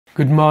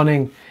Good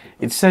morning.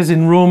 It says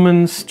in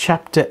Romans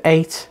chapter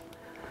 8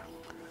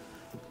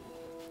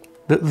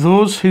 that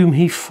those whom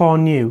he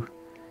foreknew,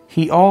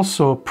 he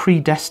also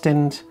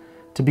predestined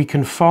to be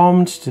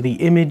conformed to the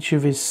image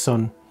of his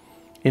Son,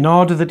 in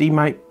order that he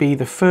might be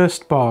the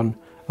firstborn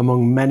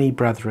among many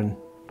brethren.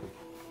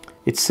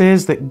 It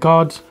says that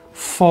God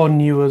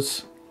foreknew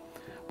us.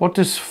 What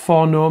does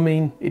foreknow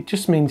mean? It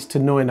just means to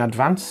know in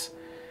advance.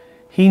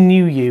 He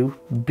knew you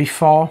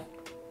before.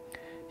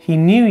 He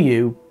knew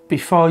you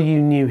before you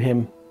knew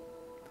him.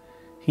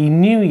 He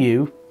knew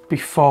you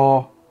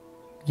before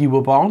you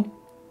were born.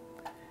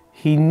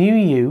 He knew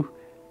you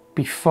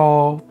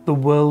before the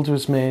world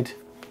was made.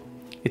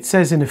 It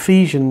says in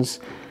Ephesians,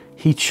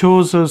 he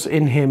chose us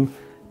in him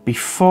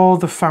before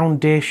the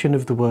foundation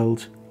of the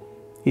world.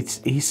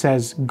 He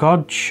says,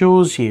 God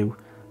chose you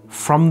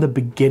from the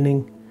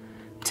beginning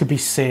to be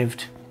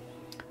saved.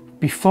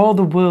 Before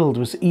the world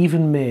was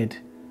even made,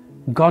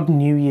 God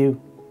knew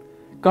you.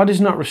 God is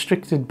not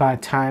restricted by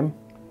time.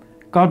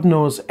 God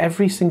knows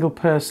every single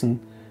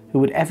person who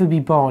would ever be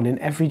born in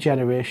every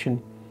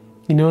generation.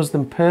 He knows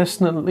them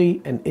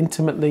personally and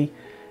intimately,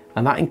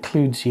 and that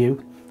includes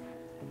you.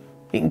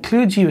 It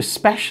includes you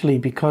especially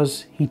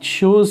because he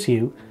chose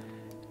you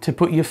to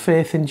put your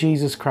faith in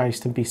Jesus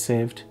Christ and be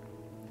saved.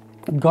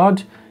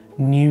 God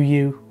knew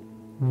you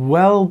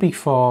well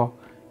before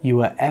you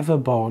were ever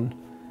born,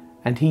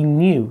 and he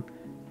knew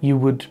you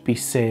would be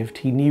saved.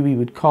 He knew he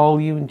would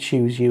call you and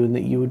choose you and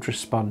that you would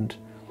respond.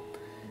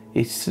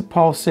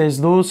 Paul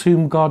says, those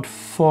whom God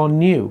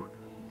foreknew,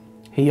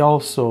 he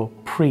also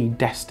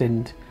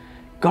predestined.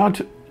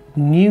 God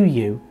knew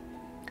you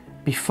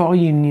before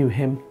you knew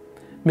him.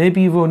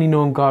 Maybe you've only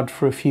known God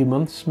for a few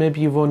months.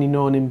 Maybe you've only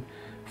known him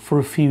for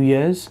a few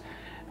years.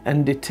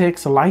 And it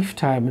takes a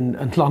lifetime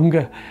and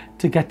longer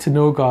to get to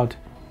know God.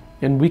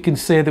 And we can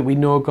say that we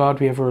know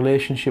God, we have a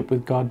relationship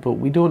with God, but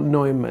we don't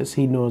know him as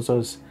he knows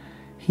us.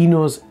 He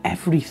knows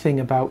everything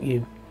about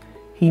you.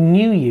 He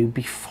knew you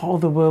before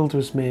the world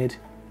was made.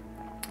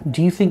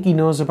 Do you think he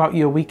knows about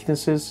your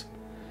weaknesses?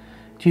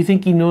 Do you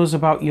think he knows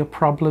about your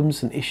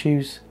problems and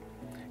issues?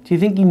 Do you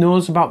think he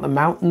knows about the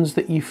mountains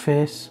that you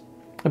face?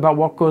 About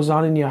what goes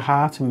on in your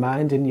heart and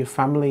mind and your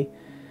family?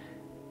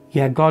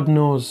 Yeah, God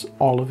knows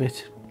all of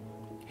it.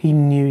 He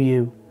knew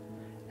you,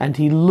 and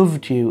he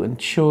loved you and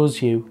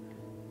chose you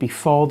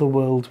before the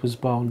world was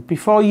born.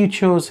 Before you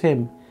chose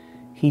him,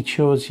 he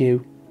chose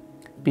you.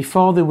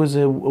 Before there was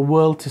a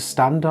world to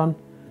stand on,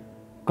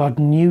 God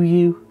knew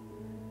you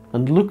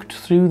and looked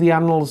through the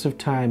annals of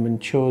time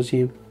and chose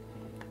you.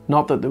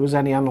 Not that there was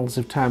any annals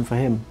of time for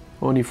him,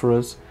 only for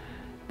us,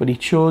 but he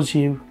chose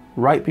you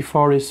right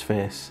before his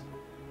face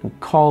and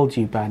called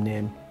you by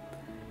name.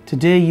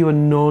 Today you are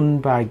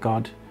known by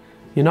God.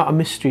 You're not a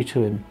mystery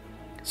to him.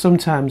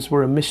 Sometimes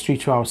we're a mystery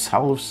to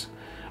ourselves.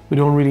 We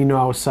don't really know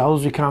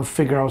ourselves. We can't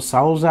figure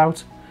ourselves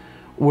out.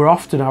 We're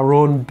often our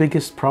own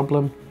biggest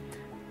problem,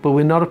 but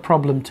we're not a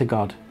problem to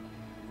God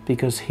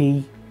because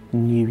he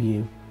knew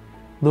you.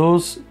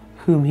 Those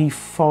whom he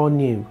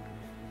foreknew,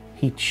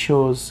 he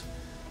chose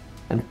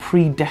and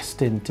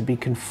predestined to be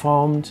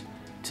conformed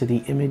to the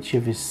image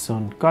of his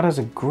Son. God has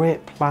a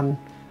great plan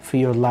for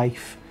your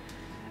life,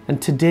 and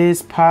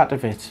today's part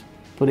of it,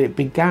 but it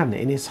began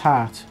in his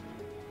heart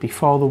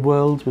before the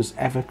world was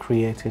ever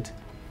created.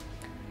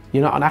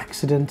 You're not an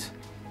accident.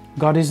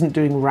 God isn't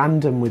doing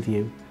random with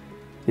you.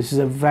 This is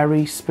a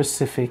very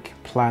specific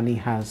plan he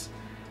has,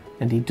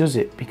 and he does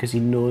it because he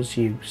knows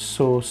you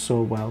so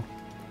well.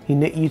 He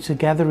knit you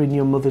together in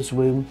your mother's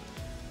womb.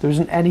 There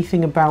isn't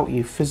anything about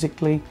you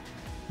physically,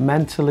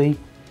 mentally,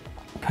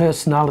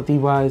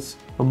 personality-wise,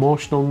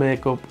 emotional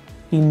makeup.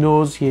 He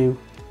knows you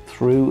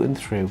through and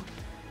through.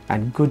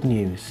 And good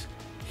news,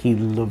 he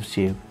loves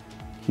you.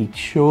 He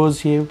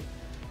chose you.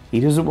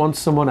 He doesn't want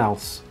someone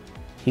else.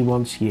 He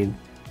wants you.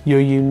 You're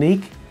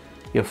unique.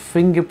 Your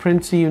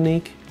fingerprints are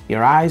unique.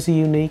 Your eyes are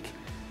unique.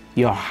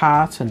 Your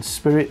heart and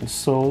spirit and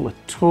soul are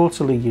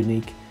totally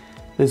unique.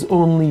 There's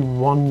only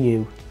one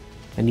you,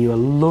 and you are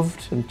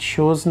loved and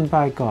chosen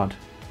by God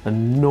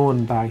and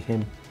known by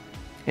him.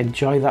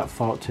 Enjoy that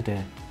thought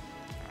today.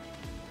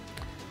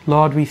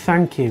 Lord, we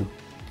thank you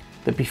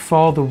that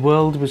before the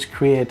world was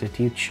created,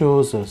 you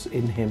chose us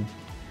in him.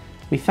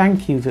 We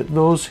thank you that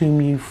those whom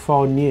you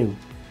foreknew,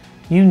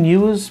 you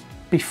knew us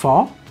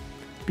before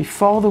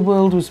the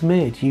world was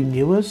made. You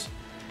knew us.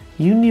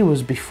 You knew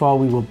us before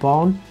we were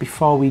born,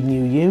 before we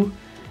knew you,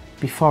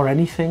 before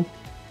anything.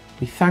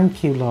 We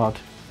thank you, Lord,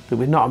 that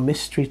we're not a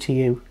mystery to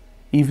you,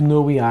 even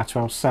though we are to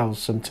ourselves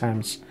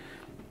sometimes.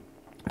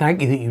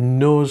 Thank you that you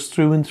know us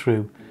through and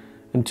through,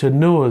 and to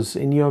know us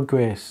in your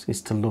grace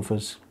is to love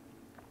us.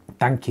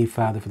 Thank you,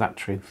 Father, for that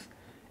truth.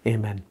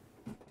 Amen.